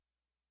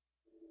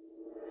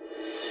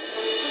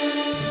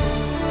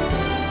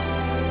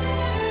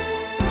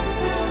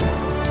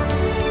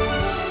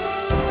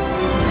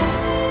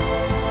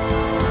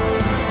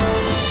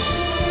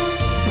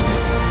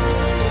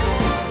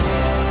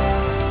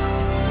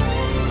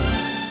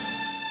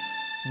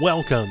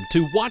Welcome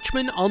to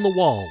Watchmen on the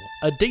Wall,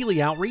 a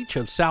daily outreach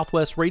of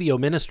Southwest Radio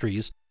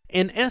Ministries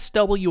and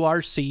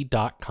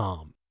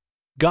SWRC.com.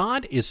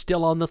 God is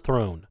still on the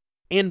throne,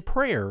 and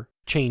prayer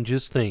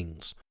changes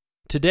things.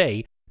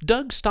 Today,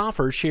 Doug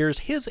Stauffer shares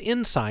his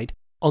insight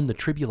on the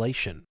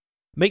Tribulation.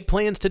 Make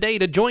plans today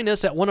to join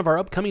us at one of our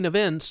upcoming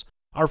events.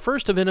 Our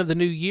first event of the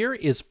new year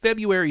is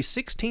February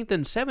 16th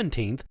and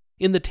 17th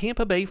in the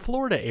Tampa Bay,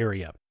 Florida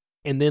area.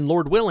 And then,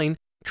 Lord willing,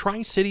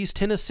 Tri-Cities,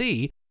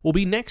 Tennessee will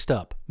be next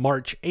up,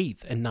 March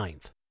 8th and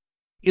 9th.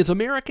 Is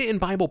America in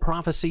Bible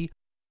Prophecy?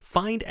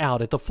 Find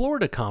out at the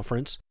Florida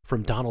Conference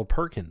from Donald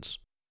Perkins.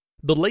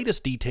 The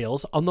latest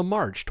details on the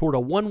march toward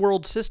a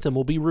one-world system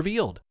will be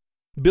revealed.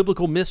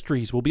 Biblical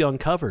mysteries will be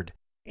uncovered,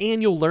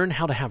 and you'll learn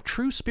how to have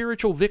true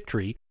spiritual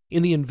victory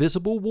in the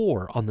invisible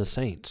war on the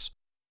saints.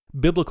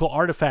 Biblical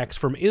artifacts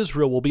from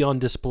Israel will be on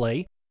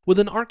display, with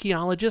an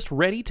archaeologist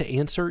ready to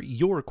answer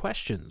your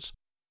questions.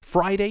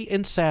 Friday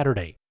and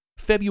Saturday,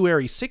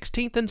 February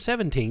 16th and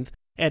 17th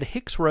at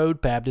Hicks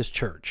Road Baptist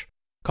Church.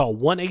 Call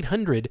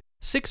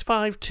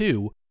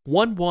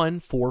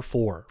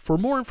 1-800-652-1144 for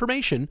more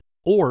information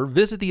or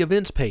visit the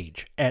events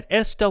page at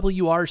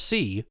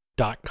swrc.com.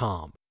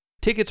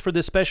 Tickets for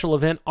this special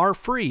event are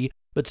free,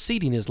 but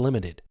seating is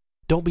limited.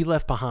 Don't be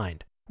left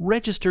behind.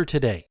 Register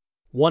today.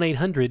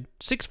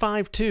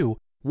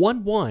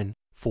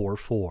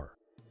 1-800-652-1144.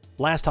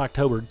 Last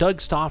October,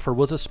 Doug Stauffer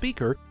was a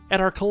speaker at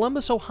our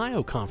Columbus,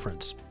 Ohio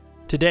conference.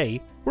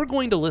 Today, we're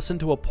going to listen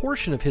to a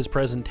portion of his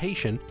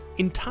presentation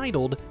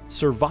entitled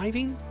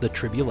Surviving the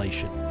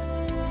Tribulation.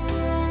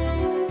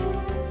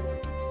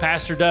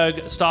 Pastor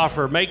Doug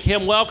Stauffer, make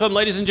him welcome,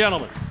 ladies and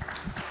gentlemen.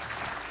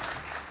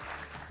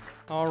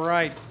 All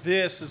right,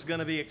 this is going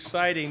to be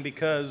exciting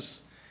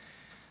because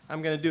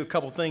I'm going to do a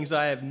couple things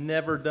I have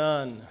never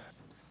done.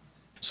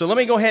 So let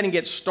me go ahead and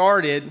get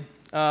started.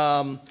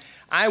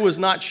 I was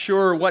not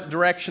sure what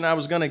direction I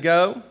was going to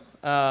go.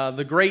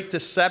 The Great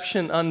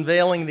Deception,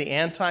 unveiling the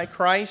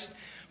Antichrist.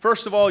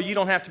 First of all, you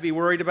don't have to be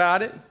worried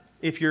about it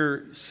if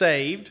you're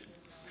saved.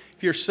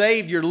 If you're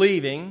saved, you're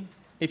leaving.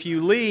 If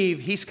you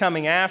leave, he's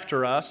coming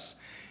after us.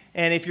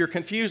 And if you're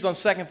confused on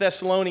 2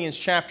 Thessalonians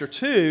chapter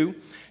 2,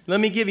 let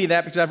me give you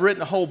that because I've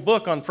written a whole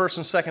book on 1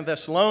 and 2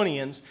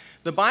 Thessalonians.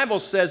 The Bible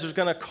says there's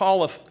going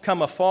to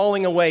come a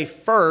falling away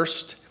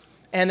first,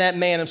 and that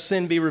man of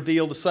sin be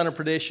revealed, the son of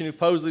perdition, who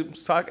supposedly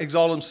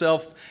exalted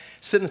himself,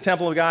 sit in the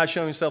temple of God,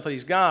 showing himself that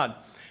he's God.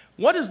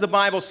 What does the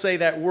Bible say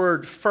that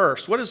word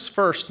first? What does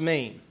first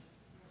mean?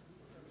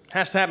 It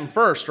has to happen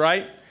first,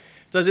 right?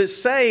 Does it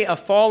say a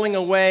falling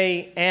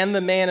away and the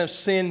man of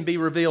sin be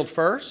revealed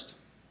first?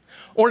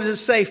 Or does it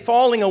say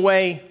falling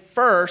away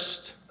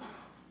first,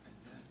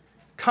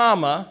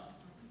 comma,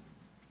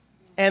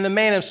 and the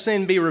man of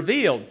sin be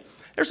revealed?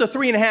 There's a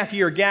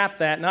 3.5-year gap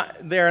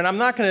there, and I'm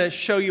not going to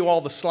show you all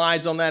the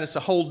slides on that. It's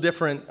a whole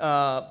different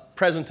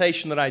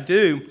presentation that I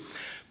do.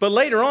 But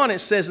later on it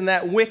says, and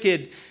that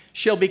wicked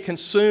shall be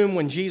consumed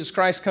when Jesus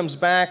Christ comes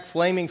back,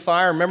 flaming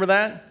fire. Remember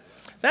that?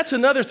 That's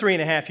another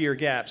 3.5-year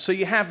gap. So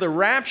you have the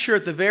rapture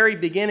at the very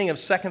beginning of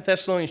 2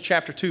 Thessalonians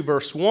chapter 2,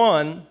 verse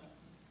 1.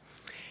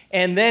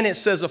 And then it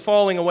says a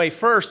falling away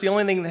first. The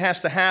only thing that has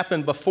to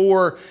happen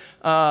before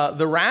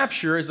the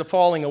rapture is a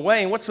falling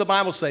away. And what's the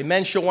Bible say?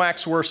 Men shall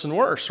wax worse and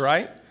worse,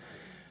 right?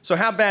 So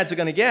how bad is it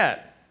going to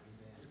get?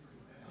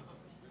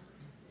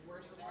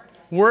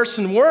 Worse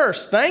and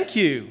worse. Thank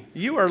you.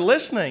 You are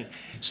listening.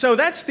 So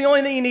that's the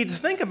only thing you need to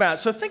think about.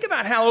 So think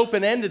about how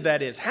open-ended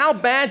that is. How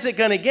bad is it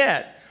going to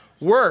get?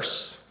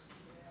 Worse.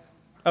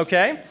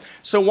 Okay?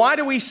 So why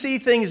do we see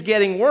things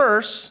getting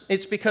worse?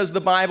 It's because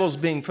the Bible's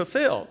being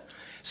fulfilled.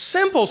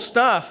 Simple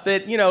stuff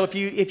that,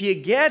 if you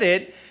get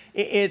it,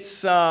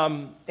 it's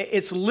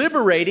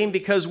liberating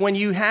because when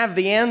you have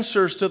the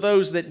answers to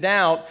those that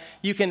doubt,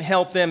 you can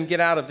help them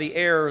get out of the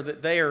error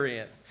that they are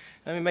in.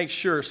 Let me make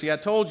sure. See, I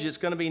told you it's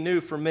going to be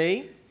new for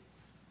me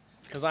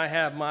because I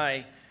have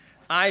my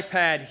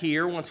iPad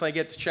here once I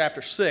get to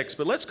chapter 6.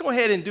 But let's go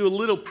ahead and do a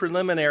little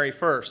preliminary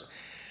first.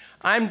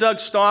 I'm Doug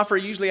Stauffer.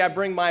 Usually I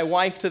bring my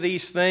wife to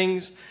these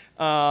things,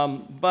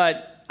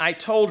 but I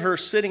told her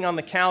sitting on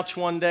the couch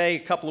one day a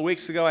couple of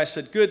weeks ago, I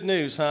said, good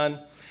news, hon.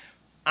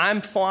 I'm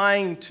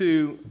flying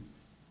to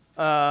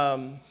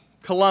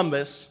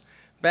Columbus.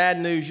 Bad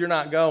news, you're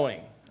not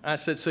going. I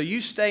said, so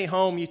you stay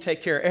home, you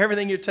take care of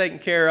everything you're taking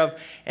care of.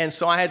 And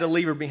so I had to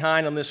leave her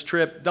behind on this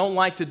trip. Don't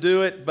like to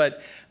do it,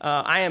 but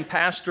I am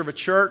pastor of a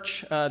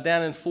church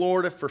down in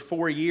Florida for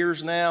 4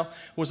 years now.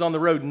 Was on the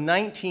road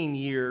 19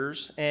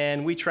 years,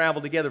 and we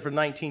traveled together for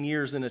 19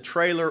 years in a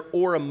trailer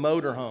or a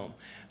motorhome.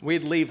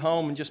 We'd leave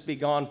home and just be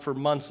gone for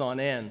months on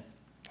end.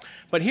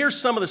 But here's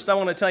some of the stuff I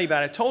want to tell you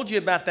about. I told you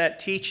about that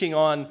teaching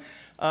on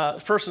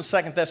 1 and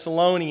 2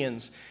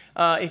 Thessalonians.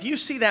 If you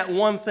see that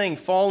one thing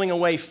falling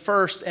away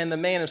first and the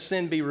man of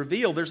sin be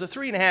revealed, there's a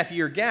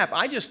 3.5-year gap.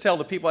 I just tell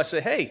the people, I say,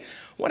 hey,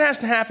 what has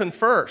to happen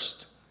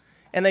first?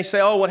 And they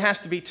say, oh, it has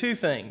to be two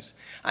things.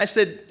 I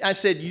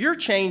said, you're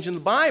changing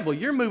the Bible.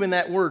 You're moving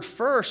that word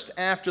first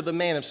after the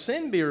man of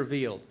sin be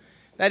revealed.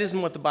 That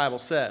isn't what the Bible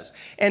says.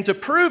 And to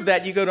prove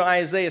that, you go to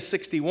Isaiah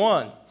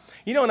 61.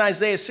 You know, in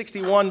Isaiah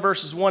 61,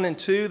 verses 1 and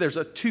 2, there's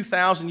a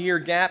 2,000-year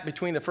gap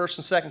between the first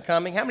and second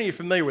coming. How many of you are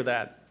familiar with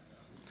that?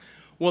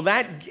 Well,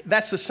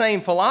 that's the same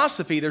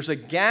philosophy. There's a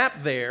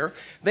gap there.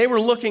 They were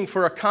looking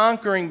for a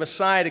conquering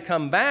Messiah to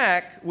come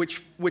back,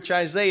 which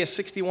Isaiah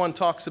 61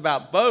 talks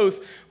about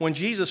both. When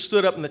Jesus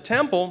stood up in the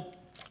temple,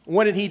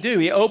 what did he do?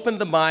 He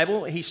opened the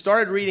Bible. He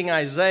started reading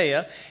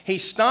Isaiah. He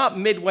stopped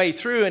midway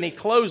through, and he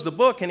closed the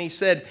book, and he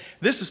said,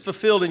 "This is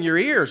fulfilled in your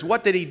ears."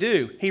 What did he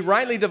do? He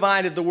rightly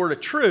divided the word of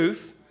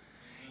truth,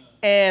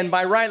 and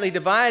by rightly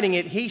dividing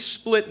it, he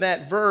split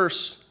that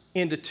verse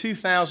into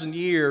 2,000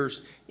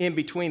 years in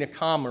between a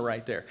comma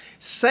right there.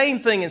 Same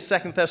thing in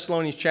 2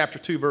 Thessalonians chapter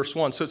 2, verse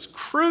 1. So it's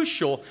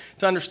crucial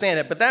to understand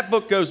it. But that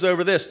book goes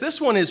over this. This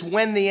one is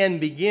When the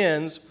End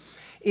Begins.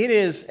 It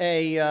is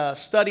a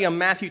study on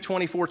Matthew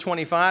 24,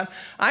 25.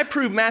 I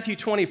prove Matthew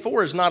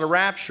 24 is not a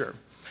rapture.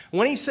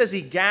 When he says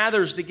he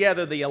gathers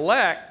together the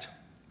elect,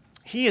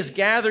 he is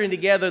gathering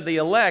together the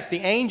elect. The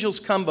angels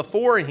come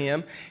before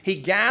him. He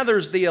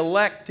gathers the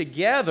elect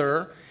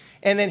together,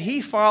 and then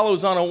he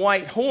follows on a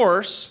white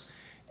horse,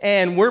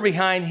 and we're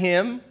behind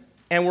him,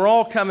 and we're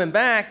all coming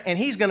back, and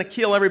he's going to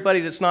kill everybody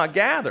that's not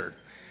gathered.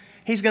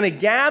 He's going to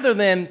gather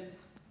them.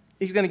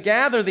 He's going to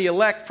gather the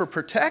elect for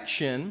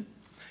protection,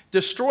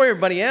 destroy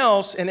everybody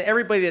else, and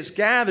everybody that's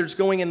gathered is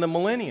going in the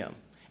millennium.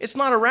 It's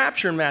not a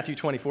rapture in Matthew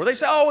 24. They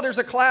say, oh, there's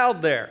a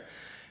cloud there.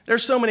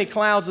 There's so many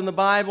clouds in the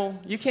Bible,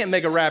 you can't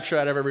make a rapture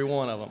out of every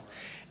one of them.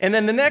 And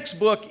then the next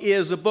book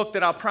is a book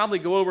that I'll probably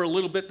go over a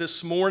little bit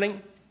this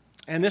morning,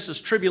 and this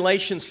is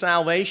Tribulation,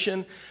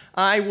 Salvation.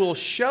 I will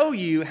show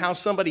you how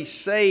somebody's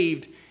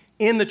saved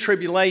in the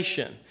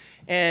tribulation.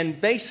 And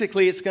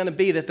basically, it's going to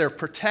be that they're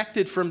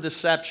protected from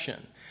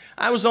deception.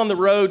 I was on the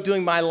road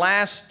doing my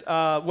last,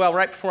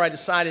 right before I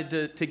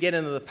decided to get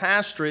into the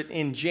pastorate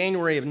in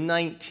January of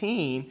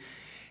 19.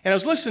 And I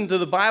was listening to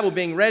the Bible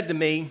being read to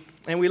me,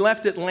 and we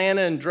left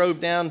Atlanta and drove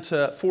down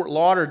to Fort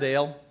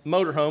Lauderdale,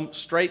 motorhome,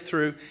 straight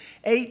through.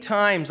 8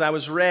 times I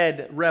was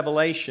read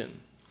Revelation.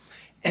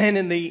 And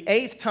in the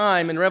 8th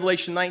time, in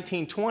Revelation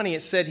 19:20,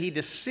 it said he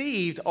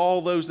deceived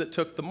all those that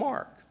took the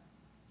mark.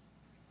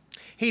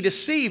 He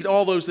deceived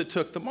all those that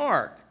took the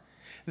mark.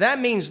 That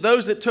means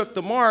those that took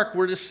the mark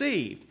were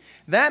deceived.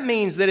 That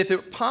means that if it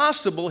were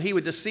possible he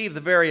would deceive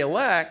the very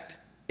elect,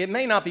 it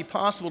may not be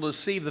possible to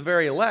deceive the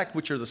very elect,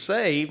 which are the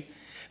saved.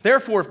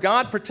 Therefore, if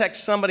God protects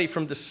somebody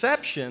from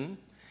deception,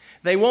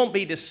 they won't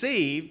be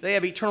deceived. They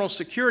have eternal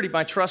security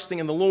by trusting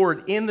in the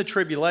Lord in the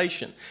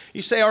tribulation.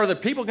 You say, are the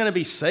people going to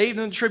be saved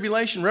in the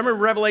tribulation? Remember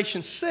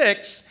Revelation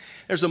 6,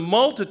 there's a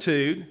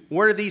multitude.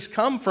 Where did these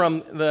come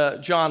from,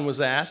 John was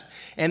asked.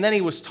 And then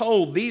he was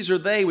told, these are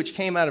they which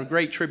came out of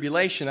great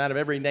tribulation, out of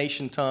every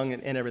nation, tongue,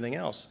 and everything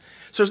else.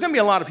 So there's going to be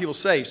a lot of people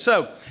saved.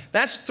 So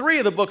that's 3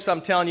 of the books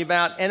I'm telling you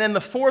about. And then the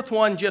 4th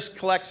one just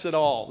collects it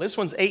all. This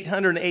one's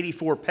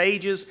 884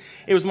 pages.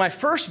 It was my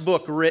first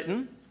book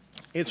written.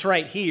 It's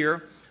right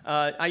here.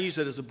 I use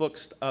it as a book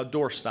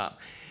doorstop,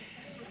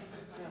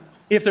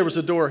 if there was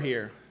a door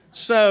here.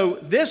 So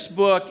this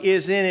book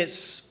is in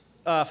its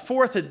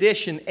 4th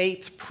edition,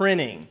 8th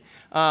printing.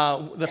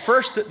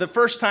 The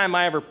first time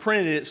I ever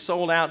printed it, it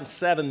sold out in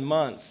 7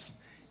 months.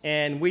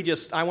 And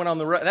I went on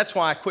the road. That's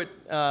why I quit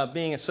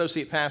being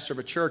associate pastor of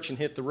a church and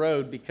hit the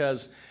road,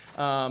 because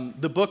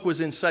the book was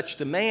in such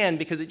demand,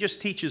 because it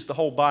just teaches the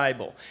whole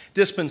Bible,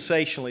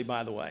 dispensationally,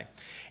 by the way.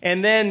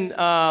 And then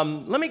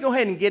let me go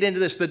ahead and get into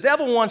this. The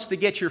devil wants to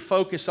get your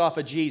focus off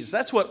of Jesus.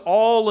 That's what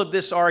all of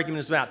this argument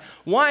is about.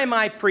 Why am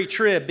I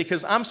pre-trib?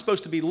 Because I'm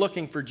supposed to be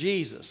looking for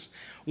Jesus.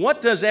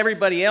 What does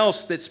everybody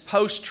else that's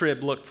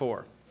post-trib look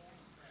for?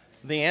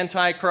 The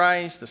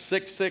Antichrist, the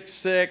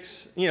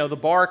 666, the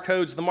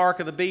barcode's the mark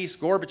of the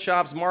beast,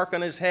 Gorbachev's mark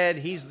on his head,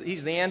 he's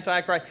the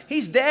Antichrist.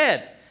 He's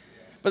dead.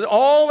 But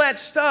all that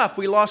stuff,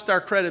 we lost our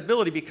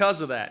credibility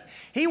because of that.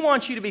 He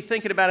wants you to be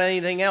thinking about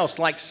anything else,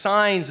 like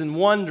signs and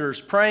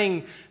wonders,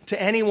 praying to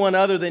anyone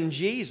other than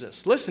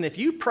Jesus. Listen, if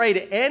you pray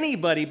to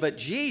anybody but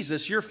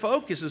Jesus, your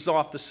focus is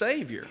off the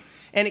Savior.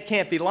 And it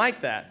can't be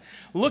like that.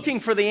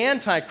 Looking for the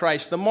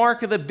Antichrist, the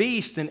mark of the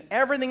beast, and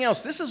everything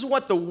else. This is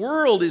what the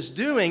world is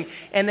doing,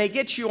 and they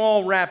get you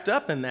all wrapped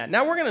up in that.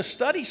 Now, we're going to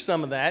study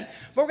some of that,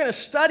 but we're going to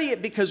study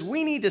it because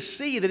we need to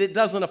see that it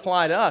doesn't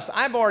apply to us.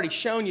 I've already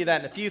shown you that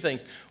in a few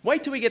things.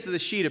 Wait till we get to the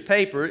sheet of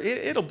paper.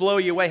 It'll blow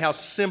you away how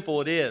simple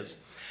it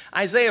is.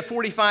 Isaiah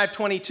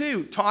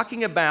 45:22,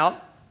 talking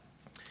about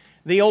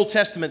the Old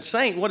Testament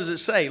saint. What does it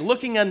say?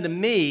 Look unto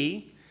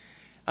me,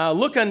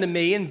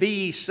 and be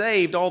ye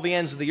saved, all the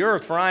ends of the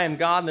earth, for I am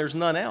God and there's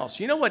none else.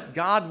 You know what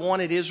God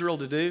wanted Israel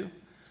to do?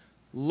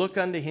 Look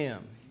unto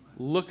him.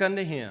 Look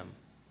unto him.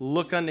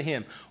 Look unto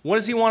him. What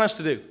does he want us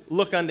to do?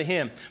 Look unto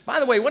him.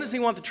 By the way, what does he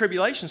want the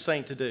tribulation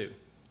saint to do?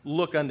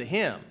 Look unto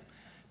him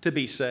to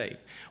be saved.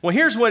 Well,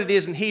 here's what it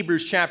is in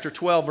Hebrews chapter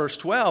 12, verse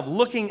 12.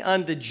 Looking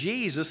unto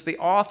Jesus, the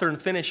author and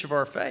finisher of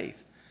our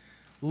faith.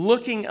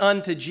 Looking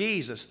unto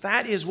Jesus.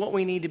 That is what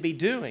we need to be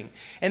doing.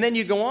 And then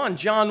you go on,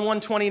 John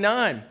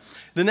 1:29.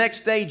 The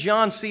next day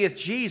John seeth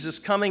Jesus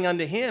coming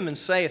unto him and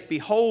saith,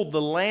 Behold,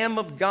 the Lamb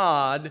of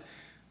God,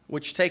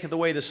 which taketh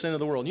away the sin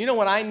of the world. You know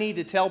what I need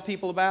to tell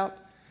people about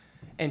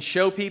and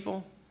show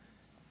people?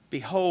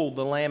 Behold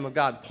the Lamb of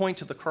God. Point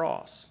to the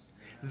cross.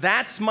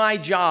 That's my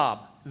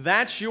job.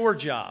 That's your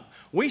job.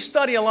 We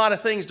study a lot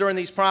of things during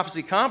these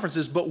prophecy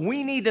conferences, but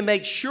we need to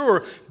make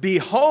sure,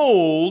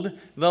 behold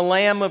the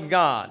Lamb of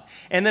God.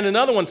 And then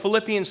another one,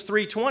 Philippians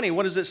 3:20.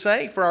 What does it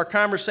say? For our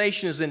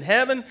conversation is in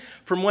heaven,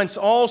 from whence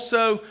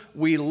also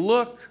we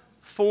look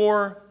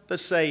for the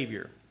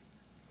Savior.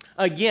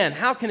 Again,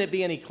 how can it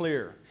be any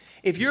clearer?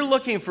 If you're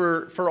looking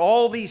for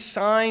all these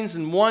signs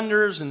and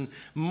wonders and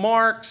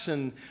marks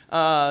and,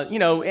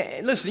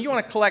 listen, you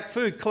want to collect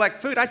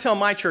food. I tell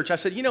my church, I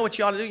said, you know what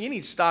you ought to do? You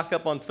need to stock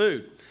up on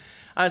food.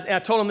 I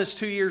told them this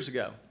 2 years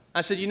ago.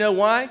 I said, you know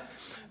why?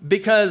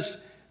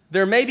 Because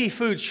there may be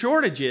food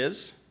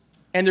shortages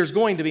and there's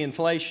going to be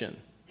inflation.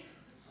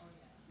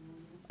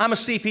 I'm a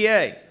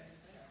CPA.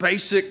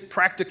 Basic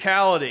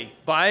practicality.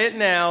 Buy it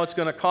now, it's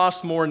going to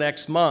cost more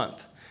next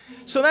month.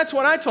 So that's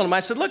what I told him. I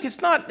said, look,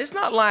 it's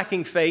not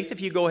lacking faith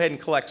if you go ahead and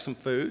collect some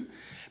food.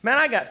 Man,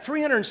 I got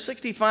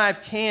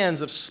 365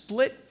 cans of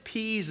split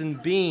peas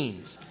and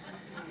beans.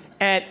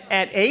 At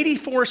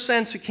 84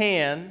 cents a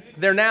can,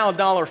 they're now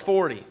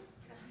 $1.40.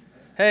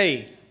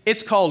 Hey,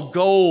 it's called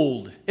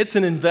gold. It's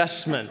an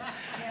investment.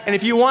 And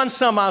if you want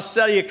some, I'll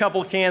sell you a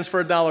couple of cans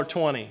for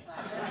 $1.20.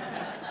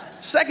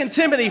 2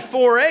 Timothy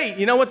 4:8,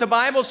 you know what the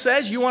Bible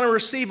says? You want to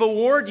receive a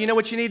reward? You know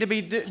what you need to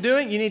be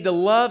doing? You need to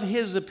love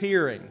his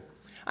appearing.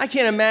 I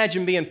can't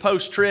imagine being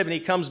post-trib and he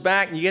comes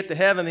back and you get to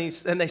heaven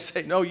and they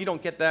say, no, you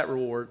don't get that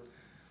reward.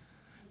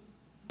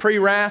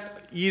 Pre-wrath,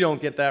 you don't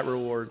get that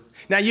reward.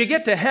 Now you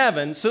get to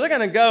heaven, so they're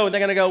going to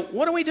go,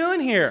 what are we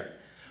doing here?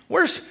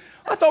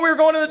 I thought we were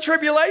going to the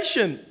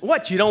tribulation.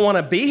 What, you don't want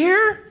to be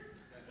here?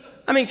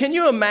 I mean, can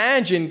you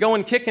imagine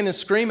going kicking and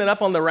screaming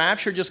up on the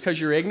rapture just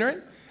because you're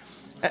ignorant?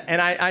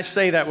 And I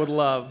say that with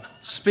love.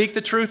 Speak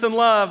the truth in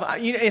love.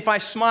 If I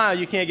smile,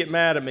 you can't get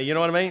mad at me. You know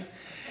what I mean?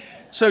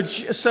 So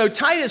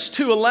Titus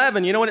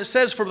 2:11, you know what it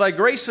says? For thy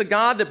grace of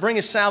God that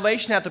bringeth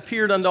salvation hath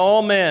appeared unto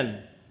all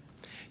men,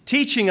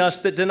 teaching us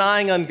that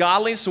denying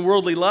ungodliness and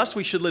worldly lust,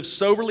 we should live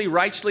soberly,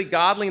 righteously,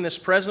 godly in this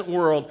present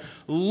world,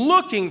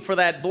 looking for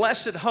that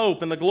blessed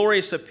hope and the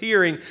glorious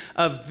appearing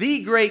of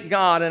the great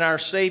God and our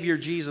Savior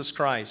Jesus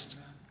Christ.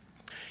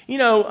 You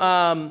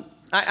know,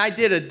 I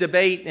did a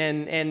debate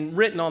and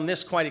written on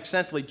this quite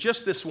extensively,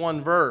 just this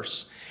one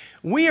verse.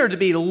 We are to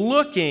be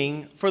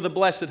looking for the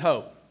blessed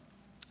hope.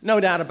 No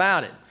doubt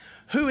about it.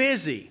 Who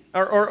is he?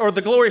 Or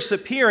the glorious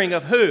appearing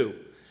of who?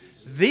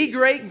 The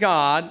great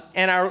God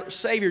and our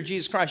Savior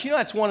Jesus Christ. You know,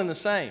 that's one and the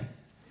same.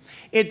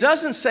 It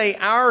doesn't say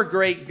our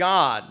great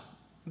God,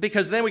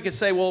 because then we could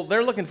say, well,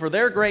 they're looking for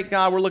their great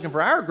God, we're looking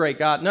for our great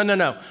God.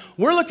 No.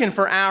 We're looking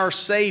for our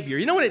Savior.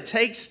 You know what it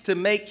takes to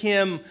make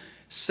him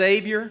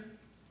Savior?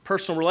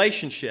 Personal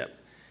relationship.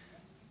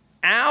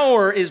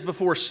 Our is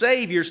before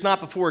Savior, it's not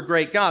before a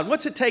great God.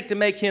 What's it take to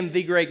make him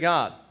the great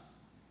God?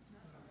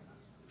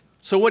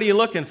 So what are you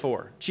looking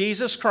for?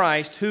 Jesus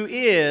Christ, who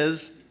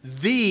is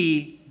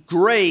the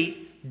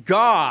great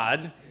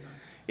God.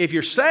 If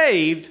you're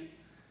saved,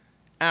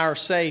 our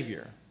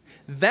Savior.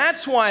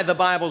 That's why the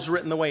Bible's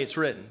written the way it's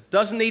written.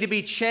 Doesn't need to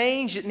be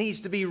changed. It needs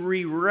to be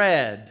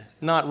reread,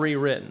 not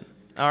rewritten.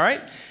 All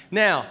right?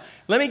 Now,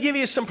 let me give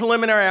you some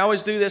preliminary. I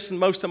always do this in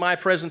most of my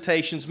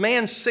presentations.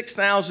 Man's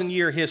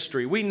 6,000-year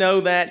history. We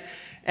know that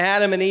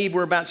Adam and Eve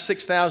were about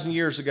 6,000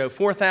 years ago,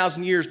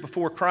 4,000 years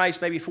before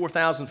Christ, maybe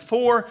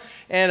 4,004,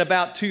 and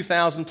about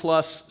 2,000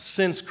 plus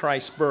since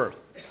Christ's birth.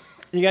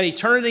 You got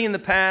eternity in the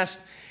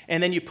past,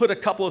 and then you put a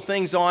couple of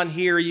things on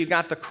here. You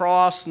got the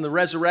cross and the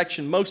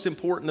resurrection, most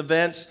important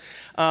events,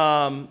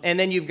 and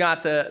then you've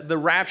got the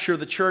rapture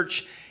of the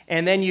church,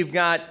 and then you've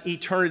got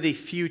eternity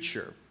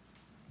future.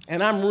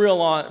 And I'm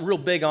real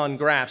big on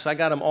graphs. I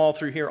got them all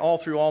through here, all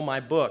through all my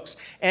books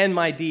and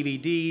my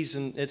DVDs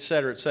and et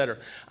cetera, et cetera.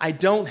 I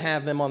don't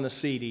have them on the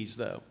CDs,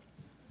 though.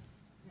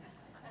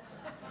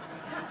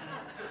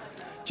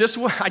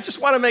 I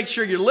just want to make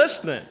sure you're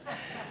listening.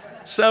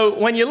 So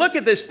when you look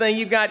at this thing,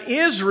 you've got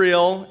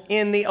Israel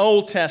in the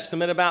Old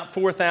Testament about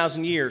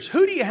 4,000 years.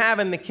 Who do you have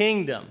in the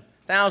kingdom?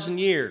 1,000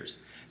 years.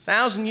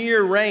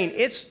 1,000-year reign.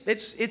 It's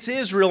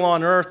Israel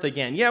on earth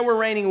again. Yeah, we're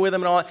reigning with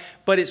them and all,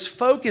 but it's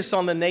focused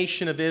on the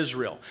nation of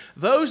Israel.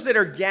 Those that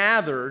are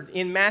gathered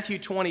in Matthew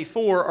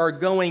 24 are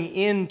going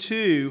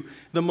into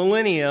the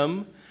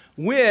millennium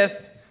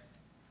with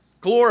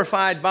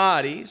glorified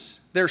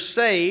bodies. They're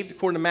saved,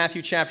 according to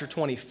Matthew chapter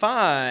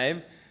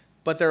 25,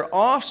 but their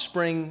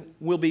offspring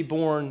will be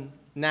born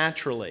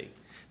naturally.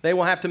 They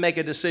will have to make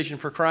a decision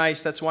for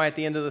Christ. That's why at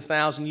the end of the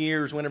 1,000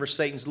 years, whenever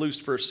Satan's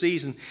loosed for a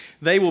season,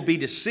 they will be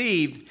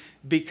deceived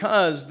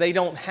because they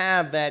don't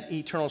have that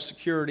eternal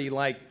security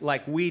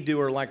like we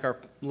do, or like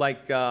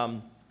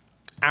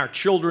our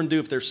children do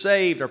if they're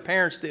saved, our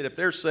parents did if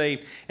they're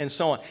saved, and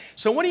so on.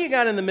 So what do you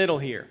got in the middle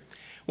here?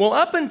 Well,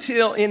 up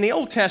until in the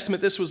Old Testament,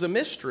 this was a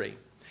mystery.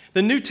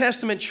 The New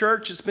Testament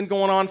church has been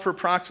going on for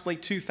approximately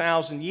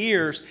 2,000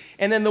 years.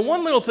 And then the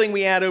one little thing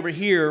we add over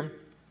here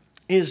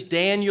is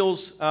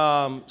Daniel's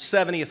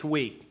 70th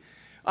week.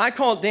 I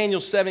call it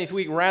Daniel's 70th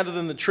week rather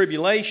than the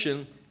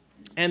tribulation.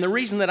 And the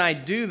reason that I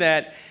do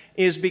that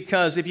is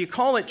because if you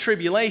call it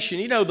tribulation,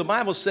 you know, the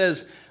Bible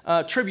says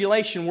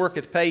tribulation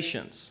worketh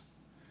patience.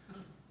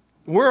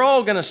 We're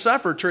all going to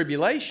suffer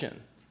tribulation.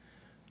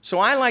 So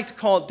I like to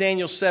call it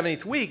Daniel's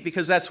 70th week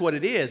because that's what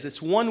it is.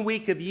 It's 1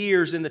 week of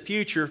years in the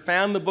future,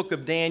 found in the book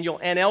of Daniel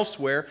and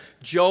elsewhere,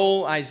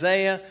 Joel,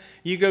 Isaiah.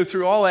 You go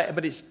through all that,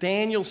 but it's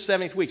Daniel's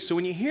 70th week. So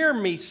when you hear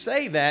me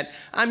say that,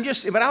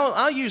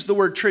 I'll use the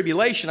word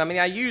tribulation. I mean,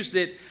 I used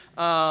it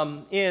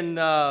in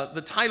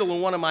the title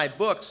in one of my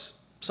books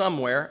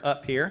somewhere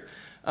up here.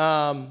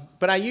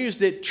 But I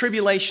used it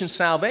tribulation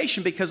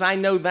salvation because I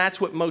know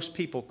that's what most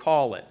people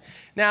call it.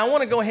 Now, I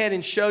want to go ahead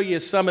and show you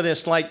some of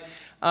this.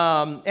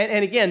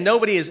 And again,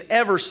 nobody has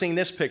ever seen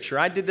this picture.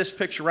 I did this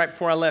picture right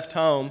before I left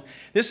home.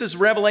 This is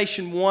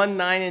Revelation 1,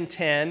 9, and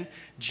 10.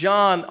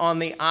 John on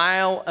the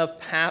Isle of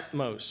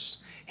Patmos.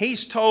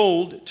 He's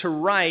told to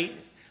write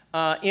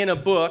in a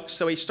book.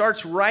 So he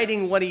starts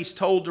writing what he's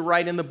told to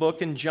write in the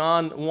book in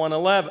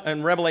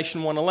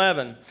Revelation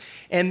 1:11.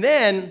 And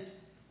then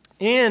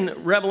in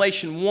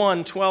Revelation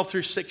 1, 12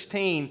 through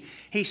 16,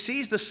 he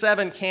sees the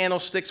 7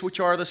 candlesticks,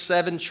 which are the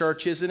 7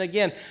 churches. And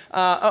again,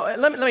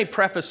 let me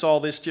preface all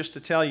this just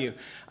to tell you.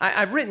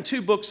 I've written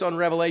 2 books on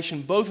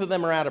Revelation. Both of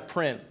them are out of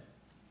print.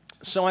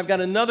 So I've got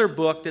another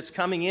book that's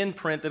coming in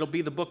print that'll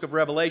be the book of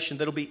Revelation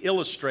that'll be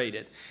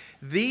illustrated.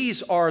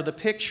 These are the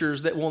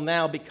pictures that will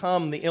now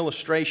become the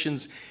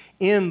illustrations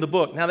in the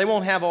book. Now, they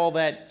won't have all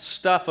that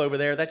stuff over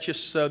there. That's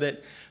just so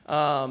that,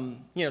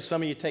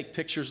 some of you take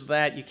pictures of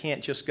that. You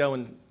can't just go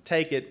and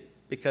take it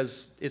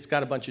because it's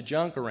got a bunch of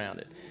junk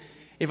around it.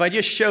 If I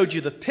just showed you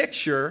the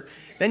picture,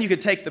 then you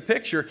could take the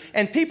picture.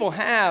 And people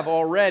have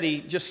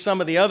already just some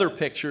of the other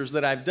pictures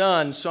that I've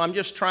done, so I'm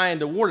just trying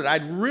to word it.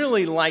 I'd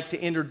really like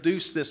to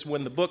introduce this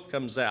when the book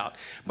comes out,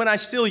 but I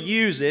still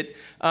use it.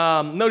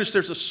 Notice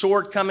there's a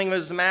sword coming out of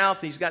his mouth.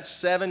 He's got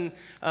 7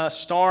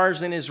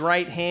 stars in his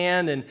right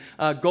hand and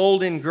a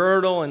golden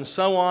girdle and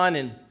so on.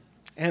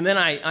 And then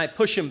I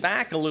push him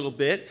back a little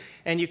bit,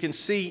 and you can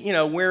see,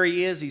 where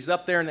he is. He's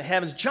up there in the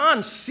heavens.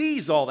 John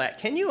sees all that.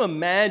 Can you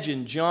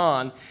imagine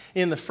John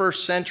in the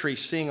first century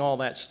seeing all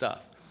that stuff?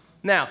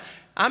 Now,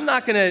 I'm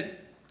not going to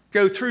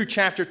go through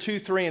chapter 2,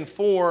 3, and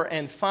 4,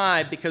 and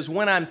 5, because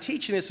when I'm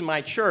teaching this in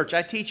my church,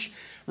 I teach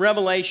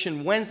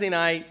Revelation Wednesday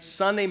night,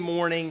 Sunday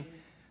morning,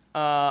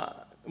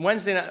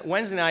 Wednesday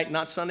night,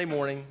 not Sunday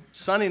morning,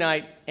 Sunday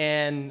night,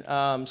 and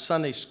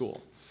Sunday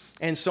school.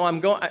 And so I'm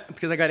going,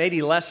 because I got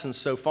 80 lessons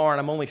so far, and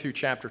I'm only through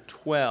chapter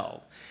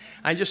 12.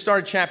 I just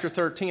started chapter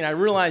 13. I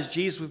realized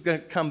Jesus was going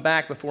to come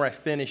back before I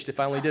finished if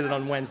I only did it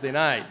on Wednesday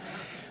night.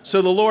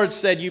 So the Lord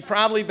said, you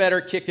probably better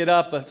kick it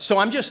up. So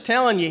I'm just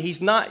telling you,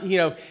 he's not,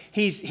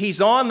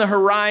 he's on the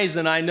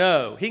horizon, I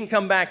know. He can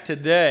come back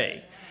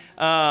today.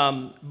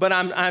 But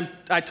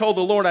I told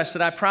the Lord, I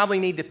said, I probably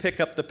need to pick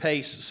up the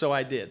pace, so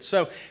I did.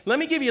 So let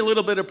me give you a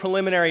little bit of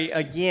preliminary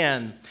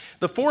again.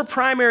 The 4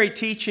 primary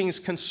teachings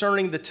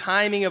concerning the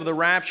timing of the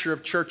rapture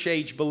of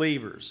church-age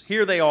believers.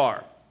 Here they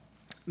are,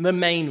 the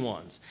main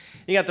ones.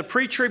 You got the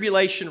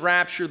pre-tribulation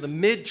rapture, the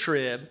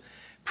mid-trib,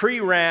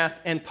 pre-wrath,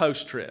 and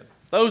post-trib.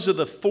 Those are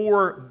the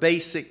 4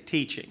 basic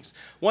teachings.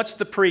 What's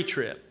the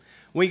pre-trib?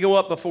 We go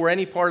up before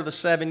any part of the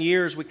 7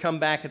 years. We come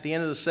back at the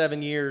end of the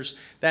 7 years.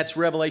 That's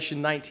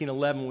Revelation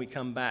 19:11. We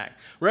come back.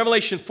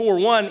 Revelation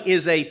 4:1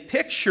 is a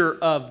picture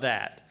of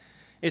that.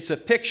 It's a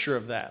picture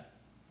of that.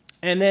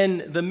 And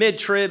then the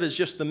mid-trib is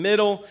just the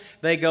middle.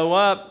 They go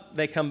up.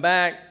 They come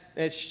back.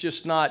 It's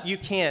just not, you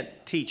can't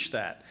teach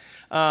that.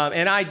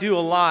 And I do a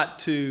lot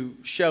to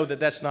show that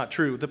that's not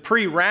true. The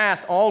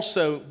pre-wrath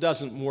also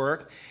doesn't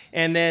work.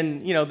 And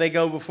then, they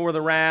go before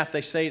the wrath.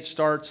 They say it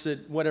starts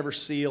at whatever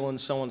seal and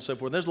so on and so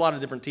forth. There's a lot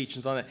of different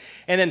teachings on it.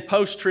 And then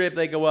post-trib,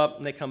 they go up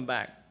and they come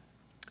back.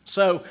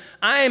 So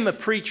I am a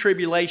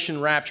pre-tribulation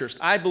rapturist.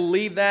 I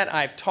believe that.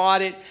 I've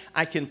taught it.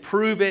 I can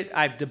prove it.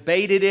 I've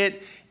debated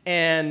it.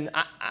 And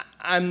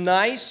I'm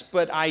nice,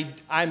 but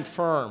I'm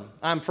firm.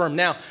 I'm firm.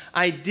 Now,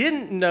 I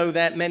didn't know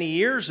that many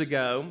years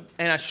ago,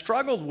 and I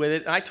struggled with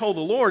it. I told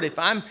the Lord, if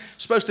I'm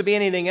supposed to be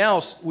anything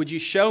else, would you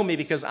show me?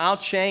 Because I'll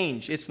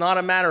change. It's not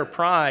a matter of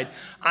pride.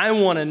 I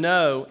want to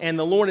know. And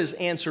the Lord has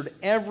answered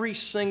every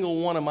single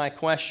one of my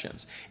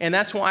questions. And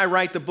that's why I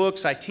write the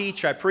books. I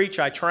teach, I preach,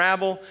 I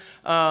travel,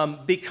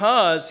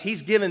 because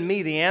He's given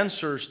me the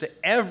answers to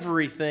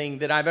everything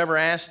that I've ever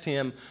asked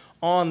Him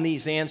on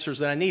these answers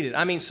that I needed.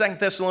 I mean, 2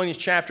 Thessalonians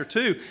chapter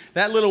 2,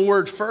 that little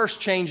word first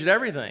changed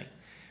everything.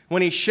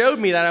 When He showed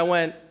me that, I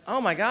went,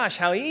 oh my gosh,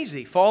 how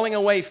easy. Falling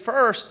away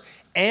first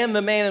and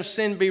the man of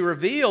sin be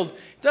revealed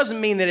doesn't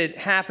mean that it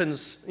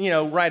happens,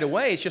 right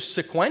away. It's just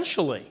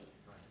sequentially.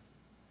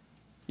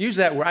 Use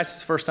that word. That's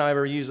the first time I've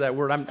ever used that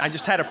word. I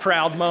just had a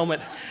proud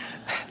moment.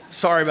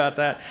 Sorry about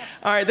that.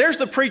 All right, there's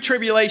the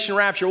pre-tribulation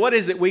rapture. What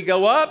is it? We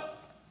go up.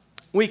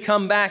 We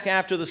come back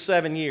after the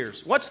 7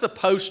 years. What's the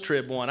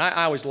post-trib one?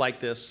 I always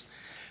like this.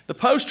 The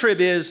post-trib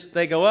is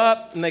they go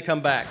up and they come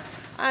back.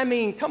 I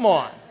mean, come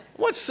on.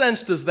 What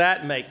sense does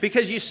that make?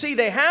 Because you see,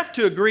 they have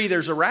to agree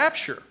there's a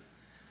rapture.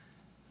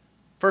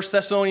 1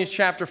 Thessalonians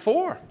chapter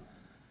 4.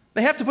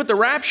 They have to put the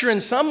rapture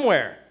in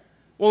somewhere.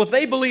 Well, if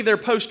they believe they're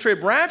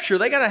post-trib rapture,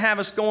 they got to have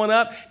us going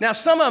up. Now,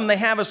 some of them, they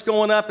have us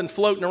going up and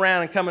floating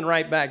around and coming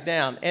right back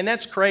down. And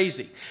that's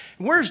crazy.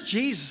 Where's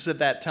Jesus at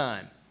that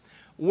time?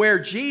 Where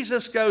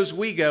Jesus goes,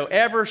 we go.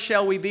 Ever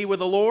shall we be with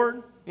the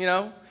Lord? You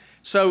know?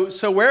 So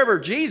wherever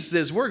Jesus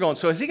is, we're going.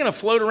 So is he going to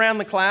float around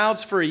the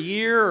clouds for a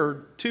year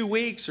or 2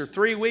 weeks or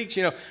 3 weeks?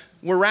 You know,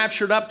 we're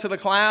raptured up to the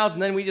clouds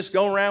and then we just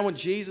go around with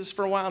Jesus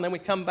for a while and then we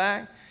come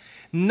back?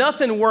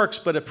 Nothing works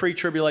but a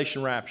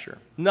pre-tribulation rapture.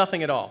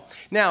 Nothing at all.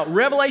 Now,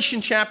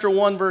 Revelation chapter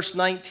 1, verse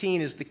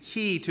 19 is the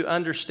key to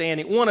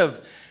understanding, one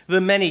of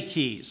the many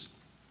keys.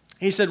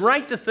 He said,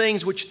 write the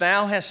things which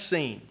thou hast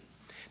seen.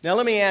 Now,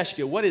 let me ask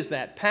you, what is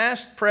that?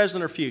 Past,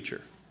 present, or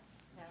future?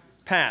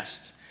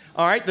 Past.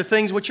 All right, the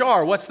things which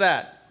are, what's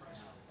that?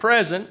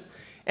 Present.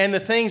 And the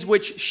things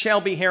which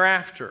shall be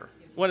hereafter.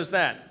 What is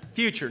that?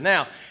 Future.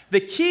 Now, the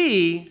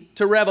key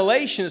to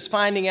Revelation is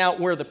finding out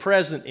where the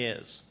present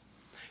is.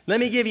 Let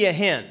me give you a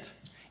hint.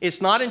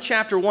 It's not in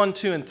chapter 1,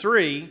 2, and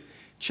 3.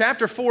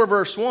 Chapter 4,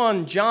 verse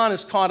 1, John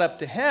is caught up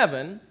to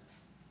heaven.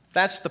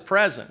 That's the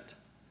present.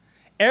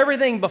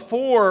 Everything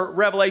before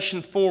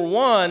Revelation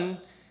 4:1,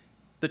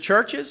 the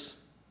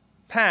churches,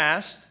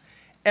 past.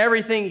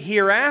 Everything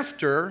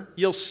hereafter,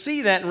 you'll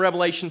see that in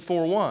Revelation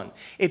 4:1.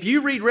 If you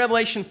read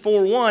Revelation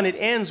 4:1, it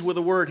ends with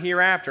the word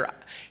hereafter.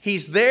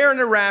 He's there in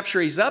the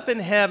rapture. He's up in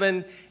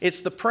heaven. It's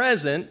the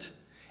present.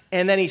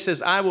 And then he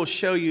says, I will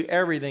show you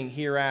everything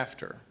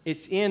hereafter.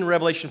 It's in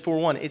Revelation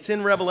 4:1. It's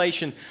in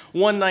Revelation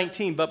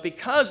 1:19. But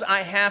because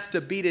I have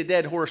to beat a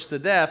dead horse to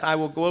death, I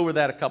will go over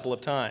that a couple of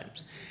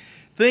times.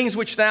 Things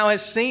which thou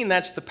hast seen,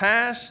 that's the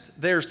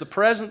past. There's the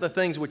present, the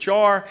things which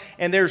are.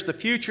 And there's the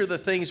future, the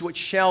things which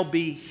shall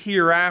be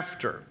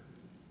hereafter.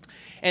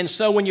 And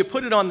so when you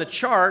put it on the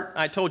chart,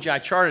 I told you I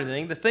charted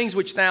everything, the things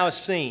which thou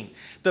hast seen.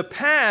 The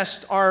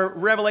past are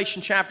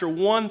Revelation chapter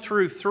 1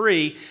 through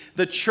 3,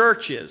 the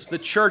churches, the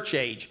church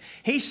age.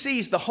 He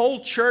sees the whole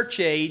church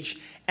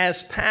age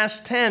as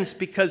past tense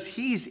because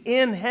he's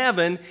in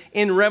heaven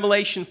in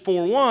Revelation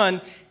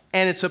 4:1,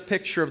 and it's a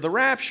picture of the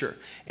rapture.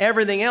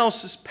 Everything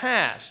else is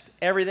past.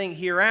 Everything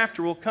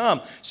hereafter will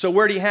come. So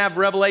where do you have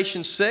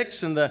Revelation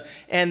 6 and the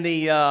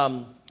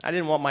I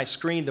didn't want my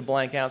screen to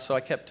blank out, so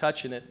I kept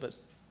touching it, but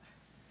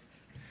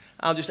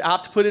I'll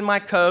have to put in my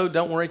code.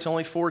 Don't worry, it's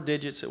only 4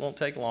 digits. It won't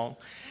take long.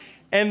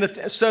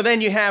 And so then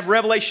you have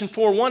Revelation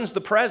 4:1 is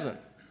the present.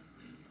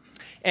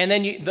 And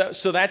then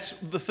so that's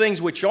the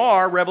things which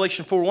are,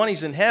 Revelation 4:1,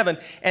 he's in heaven.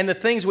 And the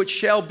things which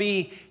shall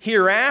be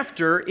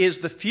hereafter is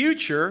the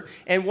future.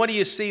 And what do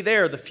you see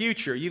there, the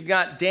future? You've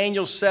got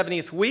Daniel's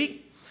 70th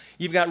week.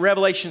 You've got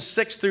Revelation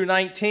 6 through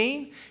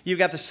 19. You've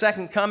got the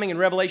second coming in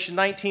Revelation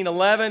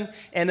 19:11.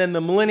 And then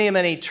the millennium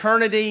and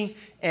eternity.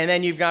 And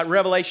then you've got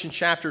Revelation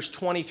chapters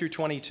 20 through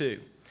 22.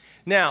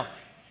 Now,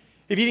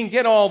 if you didn't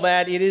get all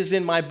that, it is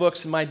in my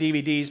books and my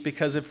DVDs,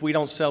 because if we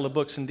don't sell the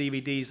books and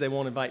DVDs, they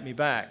won't invite me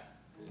back.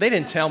 They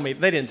didn't tell me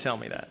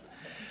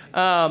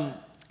that.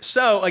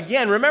 So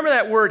again, remember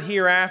that word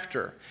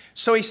hereafter.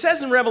 So he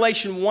says in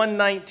Revelation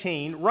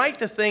 1:19, write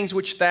the things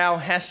which thou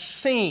hast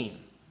seen.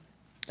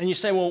 And you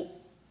say, well,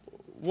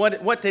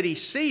 what did he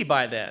see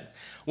by then?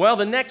 Well,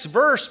 the next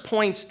verse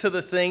points to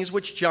the things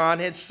which John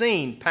had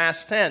seen,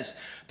 past tense.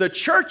 The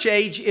church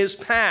age is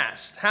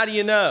past. How do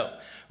you know?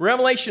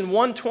 Revelation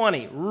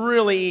 1:20,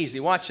 really easy.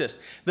 Watch this.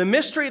 The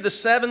mystery of the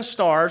 7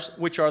 stars,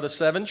 which are the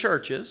 7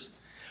 churches,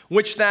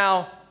 which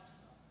thou,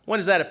 what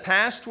is that, a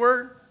past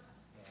word?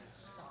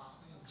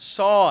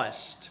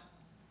 Sawest.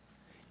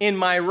 In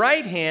my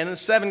right hand, the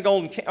 7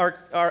 golden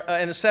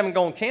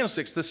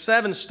candlesticks, the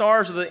 7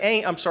 stars of the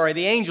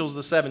angels,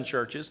 the 7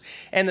 churches,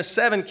 and the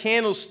 7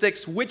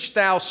 candlesticks which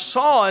thou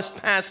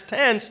sawest, past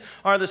tense,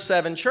 are the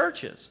 7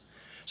 churches.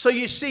 So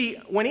you see,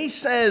 when he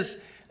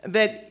says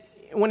that,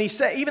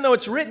 even though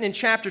it's written in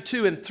chapter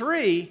 2 and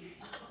 3,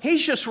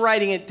 he's just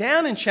writing it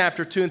down in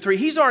chapter 2 and 3.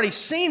 He's already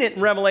seen it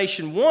in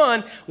Revelation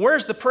 1.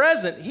 Where's the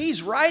present?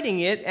 He's writing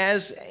it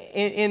as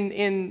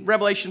in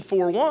Revelation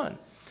 4:1.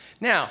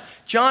 Now,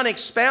 John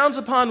expounds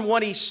upon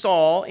what he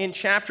saw in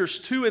chapters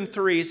 2 and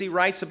 3 as he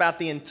writes about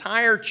the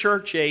entire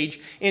church age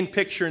in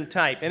picture and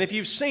type. And if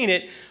you've seen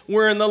it,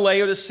 we're in the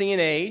Laodicean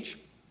age.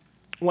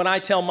 What I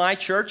tell my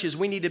church is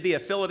we need to be a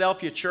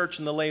Philadelphia church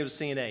in the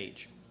Laodicean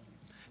age.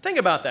 Think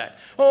about that.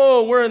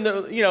 Oh, we're in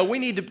the, we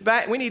need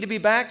to be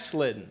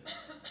backslidden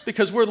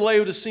because we're the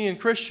Laodicean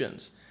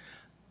Christians.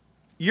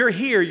 You're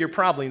here, you're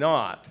probably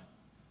not.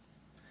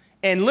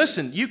 And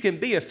listen, you can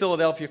be a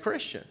Philadelphia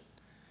Christian.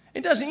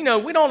 It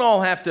doesn't, we don't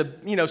all have to,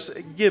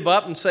 give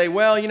up and say,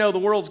 well, the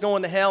world's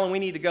going to hell and we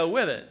need to go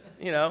with it,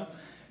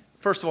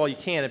 First of all, you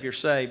can if you're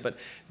saved. But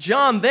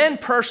John then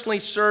personally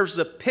serves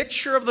a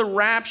picture of the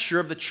rapture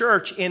of the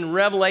church in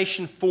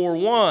Revelation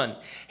 4:1.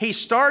 He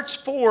starts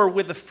 4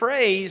 with the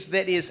phrase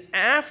that is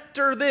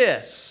after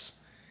this.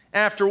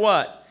 After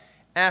what?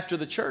 After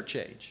the church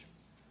age.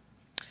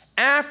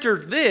 After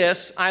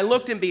this, I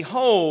looked, and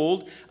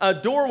behold, a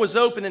door was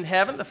opened in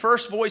heaven. The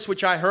first voice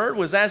which I heard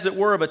was as it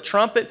were of a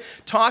trumpet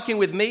talking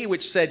with me,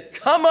 which said,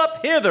 Come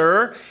up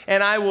hither,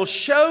 and I will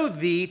show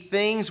thee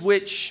things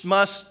which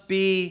must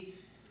be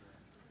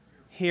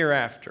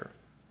hereafter.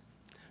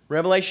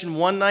 Revelation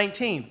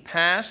 1:19,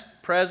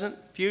 past, present,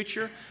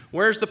 future.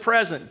 Where's the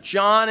present?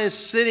 John is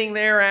sitting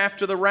there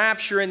after the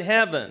rapture in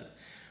heaven.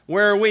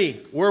 Where are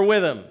we? We're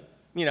with him.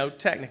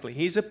 Technically,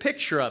 he's a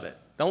picture of it.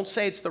 Don't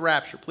say it's the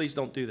rapture. Please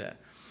don't do that.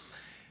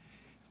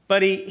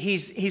 But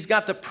he's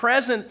got the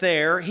present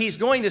there. He's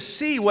going to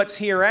see what's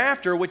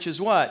hereafter, which is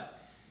what?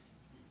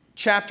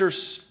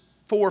 Chapters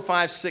 4,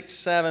 5, 6,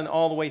 7,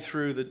 all the way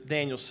through the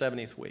Daniel's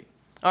 70th week.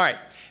 All right.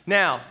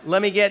 Now,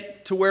 let me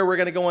get to where we're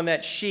going to go on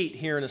that sheet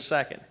here in a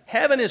second.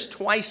 Heaven is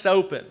twice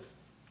open.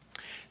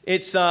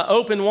 It's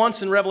open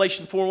once in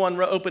Revelation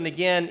 4:1, open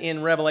again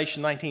in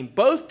Revelation 19.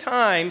 Both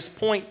times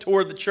point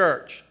toward the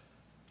church.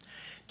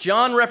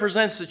 John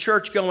represents the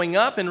church going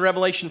up. In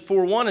Revelation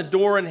 4:1, a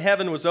door in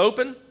heaven was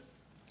open.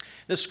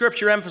 The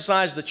scripture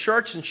emphasized the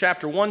church in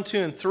chapter 1, 2,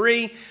 and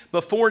 3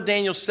 before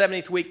Daniel's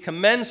 70th week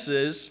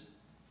commences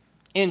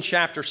in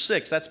chapter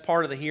 6. That's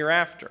part of the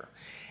hereafter.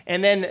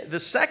 And then the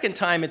second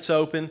time it's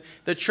open,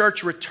 the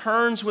church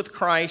returns with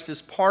Christ as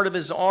part of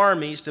his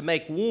armies to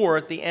make war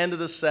at the end of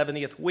the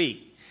 70th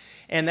week.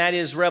 And that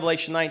is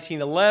Revelation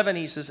 19:11.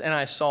 He says, and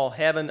I saw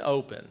heaven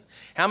open.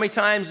 How many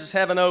times is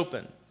heaven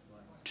open?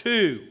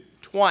 2.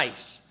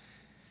 Twice.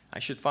 I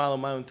should follow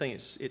my own thing.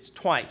 It's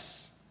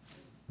twice,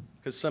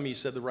 because some of you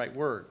said the right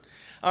word.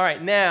 All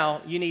right,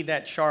 now you need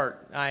that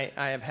chart I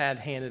have had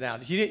handed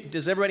out.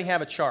 Does everybody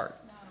have a chart?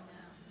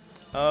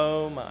 No.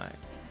 Oh, my.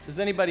 Does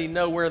anybody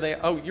know where they...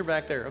 Oh, you're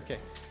back there. Okay.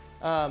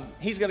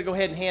 He's going to go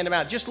ahead and hand them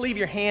out. Just leave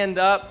your hand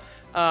up.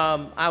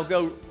 I'll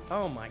go...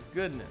 Oh, my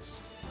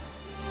goodness.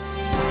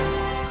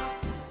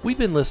 We've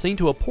been listening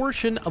to a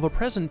portion of a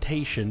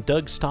presentation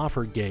Doug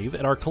Stauffer gave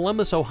at our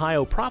Columbus,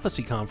 Ohio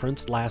Prophecy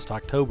Conference last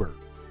October.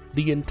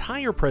 The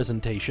entire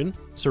presentation,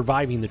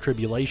 Surviving the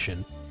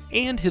Tribulation,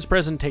 and his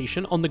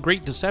presentation on the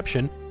Great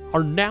Deception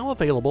are now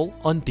available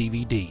on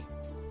DVD.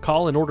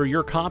 Call and order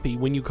your copy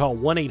when you call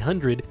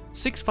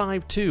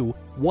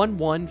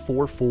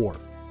 1-800-652-1144.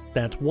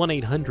 That's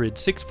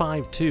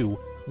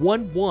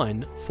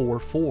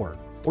 1-800-652-1144.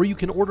 Or you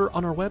can order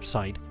on our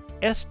website,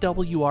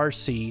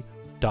 swrc.com.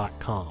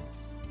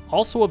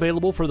 Also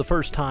available for the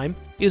first time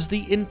is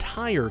the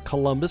entire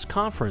Columbus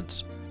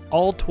Conference.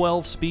 All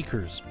 12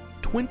 speakers,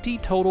 20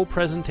 total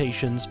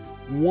presentations,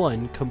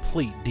 1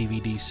 complete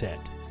DVD set.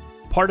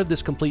 Part of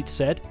this complete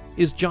set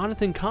is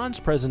Jonathan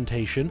Cahn's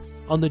presentation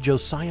on the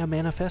Josiah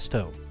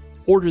Manifesto.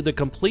 Order the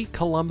complete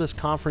Columbus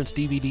Conference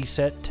DVD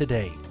set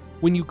today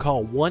when you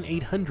call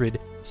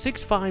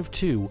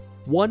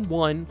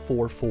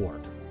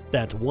 1-800-652-1144.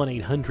 That's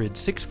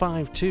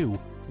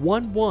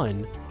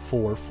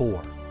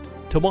 1-800-652-1144.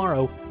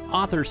 Tomorrow,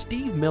 author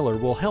Steve Miller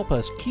will help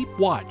us keep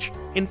watch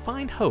and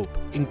find hope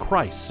in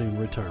Christ's soon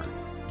return.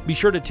 Be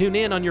sure to tune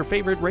in on your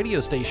favorite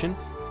radio station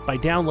by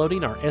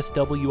downloading our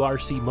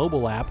SWRC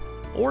mobile app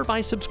or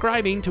by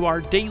subscribing to our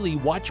daily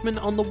Watchman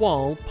on the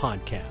Wall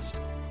podcast.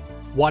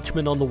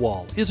 Watchman on the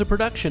Wall is a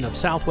production of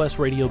Southwest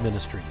Radio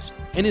Ministries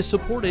and is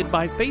supported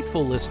by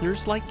faithful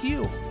listeners like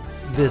you.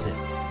 Visit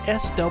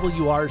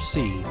swrc.com.